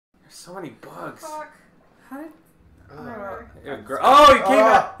There's so many bugs. Fuck. How did...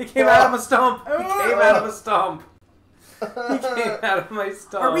 Oh, he came out of a stump. He came out of a stump. He came out of my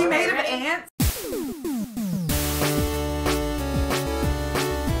stump. Are we made of ants?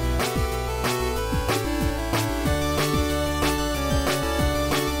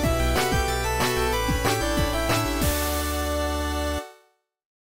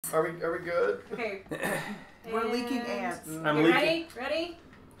 Are we good? Okay. We're leaking ants. I'm leaking. Ready?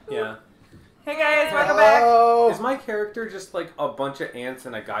 Yeah. Hey guys, welcome back. Is my character just like a bunch of ants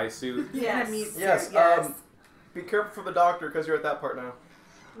in a guy suit? Yes. Yes. Be careful for the doctor because you're at that part now.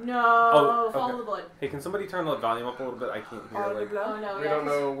 No. Follow the blood. Hey, can somebody turn the volume up a little bit? I can't hear. Oh no. We don't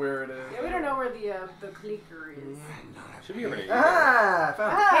know where it is. Yeah, we don't know where the clicker is. Should be over here. Ah!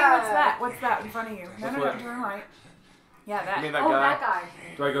 Found it. Hey, what's that? What's that in front of you? No, what? turn right. Yeah, that. You mean that Oh, guy? that guy.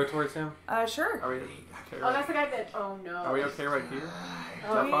 Do I go towards him? Sure. Are we okay? Oh, that's the guy that. Oh no. Are we okay right here? Is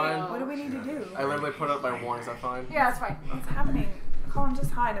Oh, that fine? no. What do we need to do? I literally put up my warning. Is that fine? Yeah, that's fine. What's happening? Colin,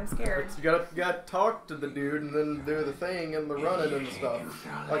 just hide. I'm scared. You gotta talk to the dude and then do the thing and the running and stuff.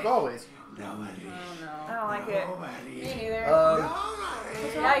 Like always. Oh no. I don't like it. Me neither.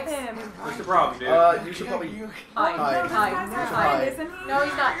 What's wrong with him? What's the problem, dude? You should probably Hide. No, this Hide. guy's Hide. isn't he? No,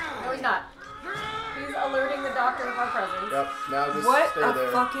 he's not. No, he's not. He's alerting the doctor of our presence. Yep. Now just What stay a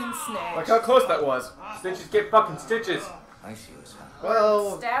there. fucking snitch. Like how close that was. Stitches get fucking stitches. I see what's happening.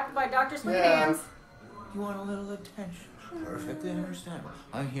 Well. Stabbed by Dr. Sweethams. Yeah. You want a little attention. Perfectly understandable.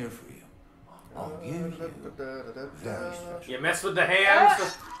 I'm here for you. I'll give you very special. You mess with the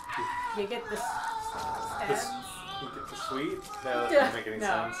hands. You get the stabs. You get the sweet. No, that doesn't make any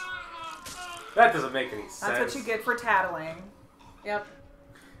sense. That doesn't make any sense. That's what you get for tattling. Yep.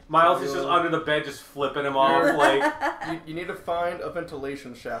 Miles is just under the bed, just flipping him off. Like You need to find a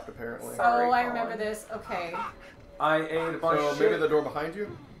ventilation shaft, apparently. Sorry, Oh, I Colin. remember this. Okay. I ate a bunch So of maybe shit. the door behind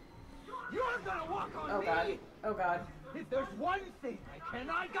you? You're gonna walk on Oh god. Oh god. If there's one thing I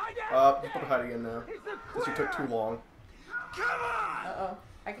cannot guide You put it hide again now. Because you took too long. Come on! Uh-oh.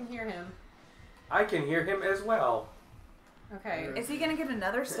 I can hear him. I can hear him as well. Okay. Is he gonna get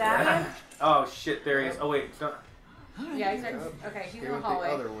another stab in? Oh shit, there he is. Oh wait, don't. Yeah, he's right. Okay, he's in Go the the hallway.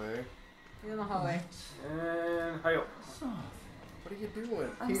 other way. He's in the hallway. And hi. What are you doing?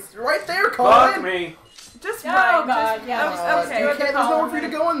 He's right there, Colin! Fuck me. Just Oh, run. God, Just, yeah. okay. You can't, there's nowhere for you to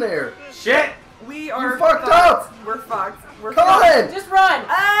go in there. Shit. We are fucked up. We're fucked. We're Colin! Just run!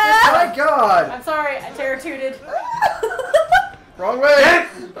 Oh my god! I'm sorry, I terror tooted. Wrong way!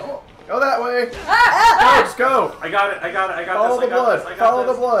 Shit. Go that way! Ah! Go, just go! I got it. I got it. I got Follow this. the I got blood. this. I got Follow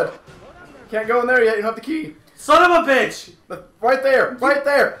this. the blood. Can't go in there yet, you don't have the key. Son of a bitch. Right there! Right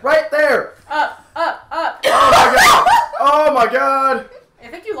there! Right there! Up, up, up! Oh my god! Oh my god! I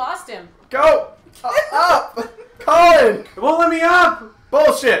think you lost him. Go! Up! Colin! It won't let me up.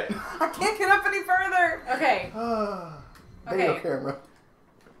 Bullshit! I can't get up any further. Okay. Video Okay. camera.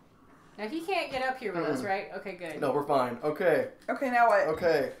 Now he can't get up here with us, right? Okay, good. No, we're fine. Okay. Okay, now what?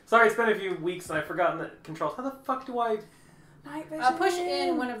 Okay. Sorry, it's been a few weeks and I've forgotten the controls. How the fuck do I? Night vision. Push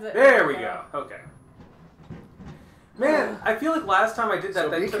in one of the... There we go. Okay. Man, I feel like last time I did that, So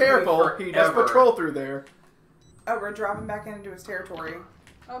that be took careful. me He does forever. patrol through there. Oh, we're dropping back into his territory.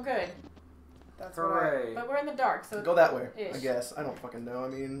 Oh, good. That's what Hooray. But we're in the dark, so... Go that way, Ish. I guess. I don't fucking know. I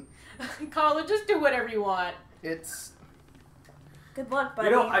mean, Colin, just do whatever you want. it's... Good luck, buddy.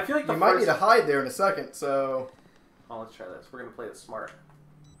 You know, I feel like the You might first... need to hide there in a second, so... Oh, let's try this. We're gonna play this smart.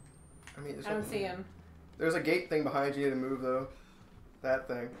 I mean, there's I don't nothing- see him. There's a gate thing behind you to move, though. That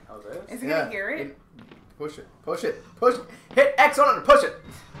thing. Oh, this? Is he gonna hear it? Push it. Push it. Push it. Hit X on it and push it.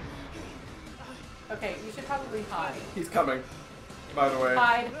 Okay, you should probably hide. He's coming, by the way.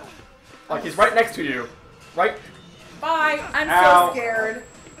 Hide. Like, he's right next to you. Right? Bye! I'm Ow. so scared.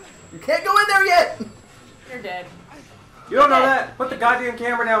 You can't go in there yet! You're dead. You don't know Okay. that. Put the goddamn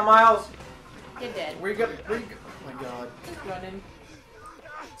camera down, Miles. You're dead. Where you go? Oh my god. Just running.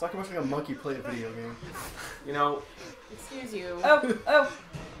 It's like watching a monkey play a video game. You know, Excuse you. Oh.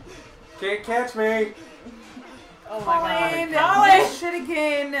 can't catch me. Oh my Colin. god. Colin! Shit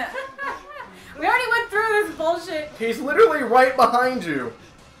again. We already went through this bullshit. He's literally right behind you.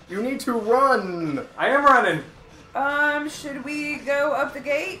 You need to run. I am running. Should we go up the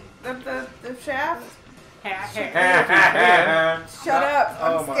gate? Up the shaft? Shut up.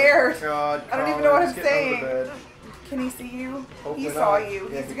 I'm scared. God, I don't even Colin, know what just I'm get under saying. the bed. Can he see you? Hopefully He saw not. you.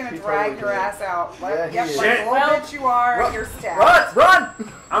 Yeah, He's gonna he drag totally your did. ass out. Like, Yeah, he yep, is. like the Shit. little bitch you are, Run. you're stabbed.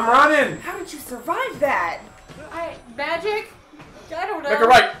 Run! I'm running. How did you survive that? Magic? I don't know. Make a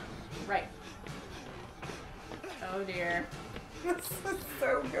right. Right. Oh dear. This is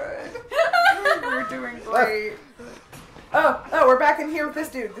so good. We're doing great. Oh, we're back in here with this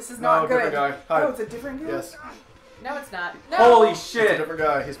dude. this is not good. Different guy. Hide. Oh, it's a different guy? Yes. No, it's not. No. Holy It's a shit! different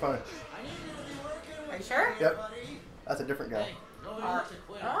guy. He's fine. Are you sure? Yep. That's a different guy.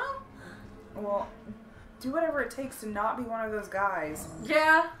 Oh? Well, do whatever it takes to not be one of those guys.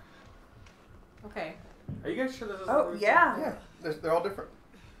 Yeah. Okay. Are you guys sure this is? Oh, yeah. Yeah. They're all different.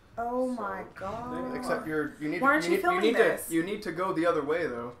 Oh my god. Except you need. Why aren't you filming this? You need to go the other way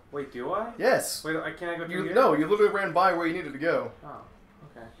though. Wait, do I? Yes. Wait, can't I go through here? No, you literally ran by where you needed to go. Oh,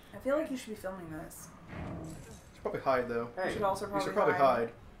 okay. I feel like you should be filming this. You should probably hide though. Hey, You should also You probably, should probably hide.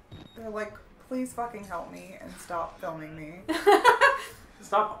 They're like, please fucking help me and stop filming me.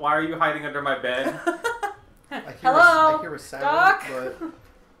 stop! Why are you hiding under my bed? Hello? I hear a sound, Doc? but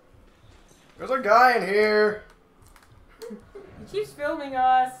there's a guy in here. He keeps filming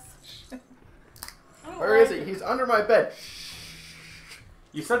us. Where is he? He's under my bed.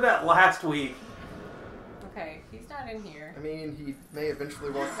 You said that last week. Okay, he's not in here. I mean, he may eventually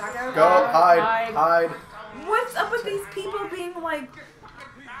walk. Go, Go, hide. What's up with these people being like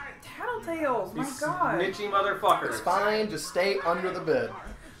tattletales? My These god. snitchy motherfuckers. It's fine. Just stay under the bed.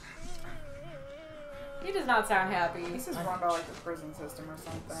 He does not sound happy. This is run by like the prison system or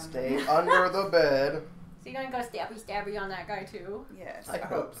something. Stay under the bed. So you gonna go stabby on that guy too? Yes, I I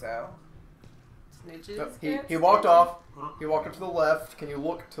hope so. Snitches. Nope, get he walked snitches. off. He walked up to the left. Can you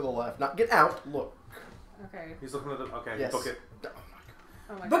look to the left? Not get out. Look. Okay. He's looking at the. Okay, Yes. book it.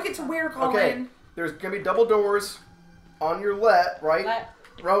 Oh my Book God. it to where, Colin? Okay. There's gonna be double doors on your left, right?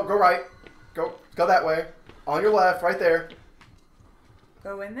 Go right. Go that way. On your left, right there.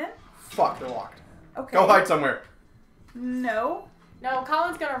 Go in then? Fuck, they're locked. Okay. Go hide somewhere. No. No,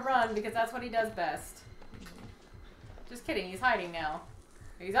 Colin's gonna run because that's what he does best. Just kidding, he's hiding now.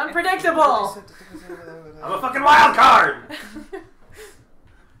 He's unpredictable! I'm a fucking wild card.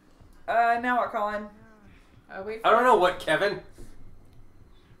 Now what, Colin? Oh, wait. I don't know what, Kevin.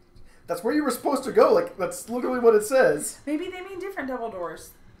 That's where you were supposed to go. Like, that's literally what it says. Maybe they mean different double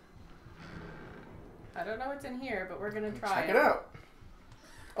doors. I don't know what's in here, but we're gonna try Check it out.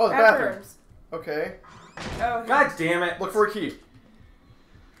 Oh, the bathroom. Okay. Oh, God damn it. Look for a key.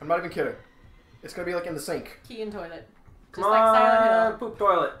 I'm not even kidding. It's gonna be like in the sink. Key and toilet. Come Just like Silent on, Hill. poop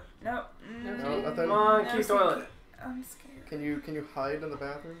toilet. No. No No, key? nothing. Come on, No, key see, toilet. I'm scared. Can you hide in the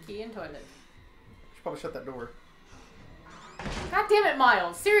bathroom? You Key and toilet. should probably shut that door. God damn it,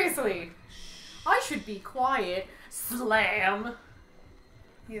 Miles. Seriously. I should be quiet. Slam.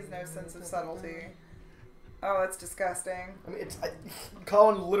 He has no sense of subtlety. Oh, that's disgusting. I mean,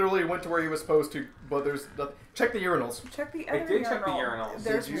 Colin literally went to where he was supposed to, but there's nothing. Check the urinals. Check the I other did check the urinal. urinals.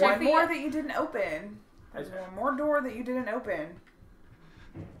 There's Did you? one Check the- more that you didn't open. There's I- one more door that you didn't open.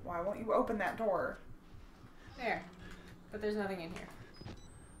 Why won't you open that door? There. But there's nothing in here.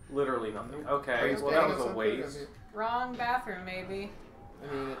 Literally nothing. Are Okay, you well that staying was a on waste. something? Wrong bathroom, maybe.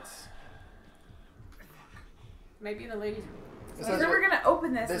 I mean, it's... Maybe the ladies' room. It You're says never what- gonna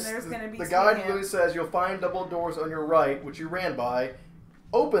open this, this- and there's gonna be the some guide hand. literally says you'll find double doors on your right, which you ran by.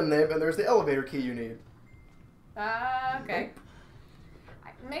 Open them, and there's the elevator key you need. Okay.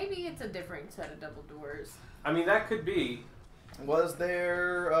 Maybe it's a different set of double doors. I mean, that could be. Was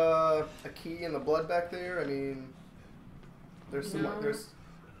there a key in the blood back there? I mean, there's some. No. There's.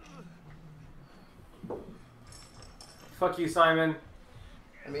 Fuck you, Simon.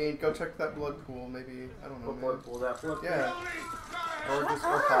 I mean, go check that blood pool. Maybe I don't know. What blood pool that blood? Yeah. Or just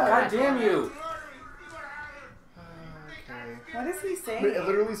or up. God damn you! Okay. What is he I saying? mean, it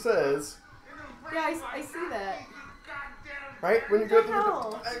literally says Yeah, I see that. right when you go the through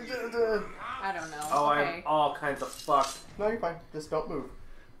hell? the. I don't know. Oh, Okay. I'm all kinds of fucked. No, you're fine. Just don't move.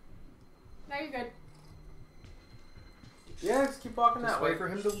 No, you're good. Yeah, just keep walking Just that wait way. for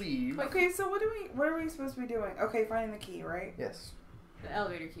him to leave. Okay, so what are we supposed to be doing? Okay, finding the key, right? Yes. The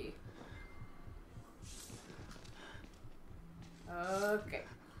elevator key. Okay.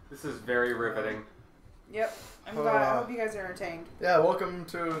 This is very riveting. Yep. I'm glad. I hope you guys are entertained. Yeah. Welcome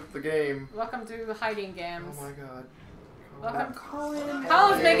to the game. Welcome to Hiding Gamz. Oh my god. Welcome. Colin.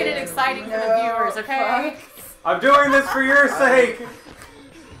 Colin's making it exciting for the viewers, okay? I'm doing this for your sake!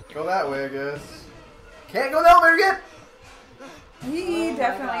 Go that way, I guess. Can't go in the elevator yet. He Oh my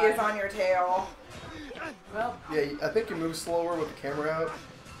definitely God. is on your tail. Well, Yeah, I think you move slower with the camera out.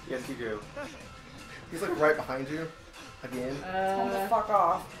 Yes, you do. He's like right behind you. Again. Tell him to fuck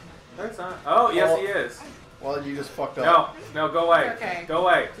off. No, it's not. Oh, yes, he is. Well, you just fucked up. No, go away. Okay. Go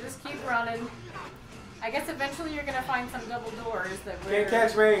away. just keep running. I guess eventually you're gonna find some double doors that we're... Can't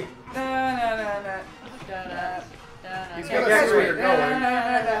catch me. No. Da-da, He's da-da. gonna see where you're going.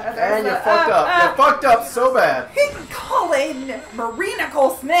 And you fucked up. Ah. You fucked up so bad. Colin Marina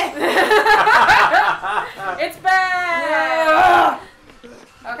Cole Smith. It's back! Ah.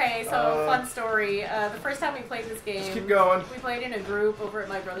 Okay, Okay, so fun story. The first time we played this game, just keep going. We played in a group over at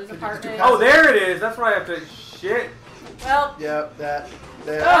my brother's apartment. Oh, there it is. That's where I have to. Shit. Well. Yep, that.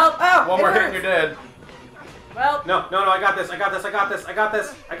 There. Oh, one more hit and you're dead. Well. No, I got this. I got this. I got this. I got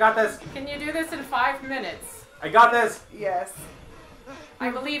this. I got this. Can you do this in 5 minutes? I got this. Yes. I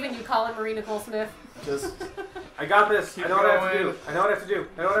believe in you, Colin Marie Nicole Smith. Just. I got this. I know what I have to do. I know what I have to do.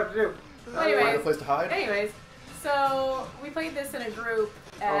 I know what I have to do. Anyways. Find a place to hide. Anyways, so we played this in a group.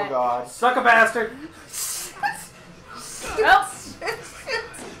 At... Oh God. Suck a bastard. Well.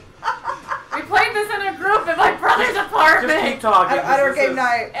 We played this in a group at my brother's apartment. Just keep talking. At our game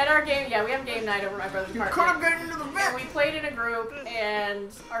night. At our game, yeah, we have game night over at my brother's apartment. You could have gotten into the vent. And we played in a group,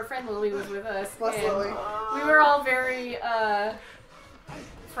 and our friend Lily was with us. Bless and Lily. We were all very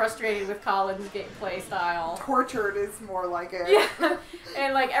frustrated with Colin's gameplay style. Tortured is more like it. Yeah,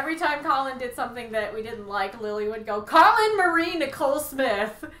 and like every time Colin did something that we didn't like, Lily would go, Colin Marie Nicole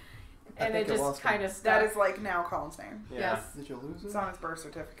Smith. And it just kind of stuck. That is like now Colin's name. Yeah. Yes. Did you lose it? It's on his birth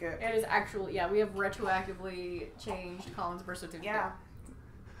certificate. It is actually, yeah, we have retroactively changed Colin's birth certificate. Yeah.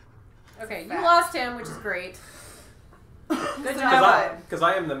 Okay, you lost him, which is great. Good So job. Because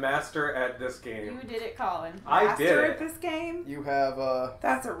I am the master at this game. You did it, Colin. I did Master it. at this game? You have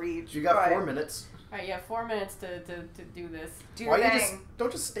That's a reach. You got but 4 minutes. Alright, you have 4 minutes to do this. Do Why your you just thing.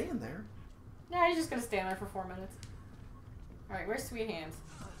 don't just stand there? Yeah, you're just gonna stand there for 4 minutes. Alright, where's Sweethams?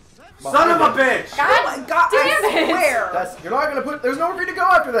 Son of a bitch! God, Oh my God, damn I it! swear. That's you're not gonna put. There's nowhere for you to go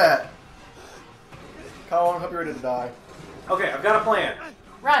after that. Colin, I hope you're ready to die. Okay, I've got a plan.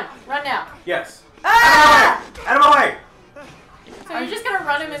 Run now. Yes. Ah! Out of my way! So you're just gonna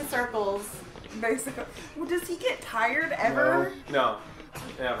run him in circles. Basically. Well, does he get tired ever? No.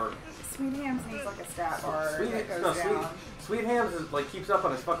 Never. Sweethams needs like a stat bar that goes No, down. Sweethams is like keeps up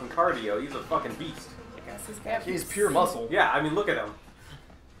on his fucking cardio. He's a fucking beast. I guess he's got He's pure muscle. Yeah, I mean, look at him.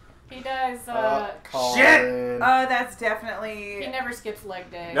 He does, Colin. Shit! That's definitely... he never skips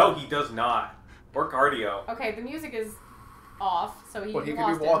leg day. No, he does not. Or cardio. Okay, the music is off, so he But he could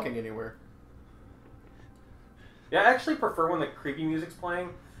lost be walking anywhere. Yeah, I actually prefer when the creepy music's playing,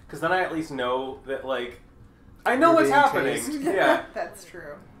 because then I at least know that, like, I know what's being happening. chased. Yeah. That's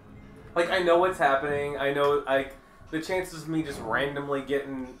true. Like, I know what's happening. I know, like, the chances of me just randomly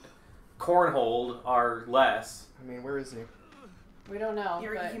getting cornholed are less. I mean, where is he? We don't know.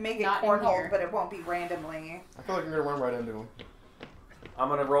 You may get not in cornhole, here. but it won't be randomly. I feel like I'm gonna run right into him. I'm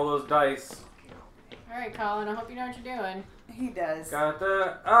gonna roll those dice. Alright, Colin, I hope you know what you're doing. He does. Got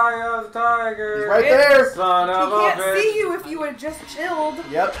the eye of the tiger. He's right there. Son He of a can't bitch. see you if you had just chilled.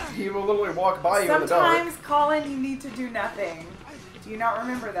 Yep, he will literally walk by you in the dark. Sometimes, Colin, you need to do nothing. Do you not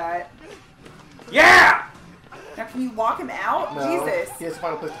remember that? Yeah! Now, can you walk him out? No, Jesus. he has to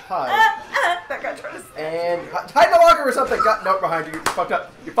find a place to hide. That guy tried to say. And hide in the locker or something. Got nope behind you. You're fucked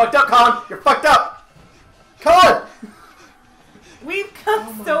up. You're fucked up, Colin. You're fucked up. Colin! We've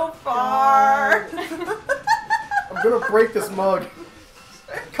come so far. I'm gonna break this mug.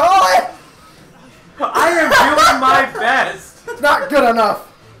 Colin! I am doing my best. It's not good enough.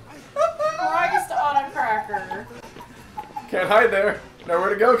 Christ on a cracker. Can't hide there. Nowhere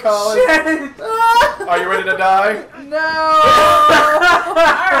to go, Colin. Shit. Are you ready to die? No.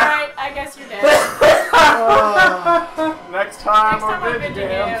 Alright, I guess you're dead. Next time Next time on Vidja Vidja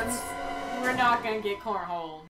Gamz. Gamz, we're not gonna get cornholed.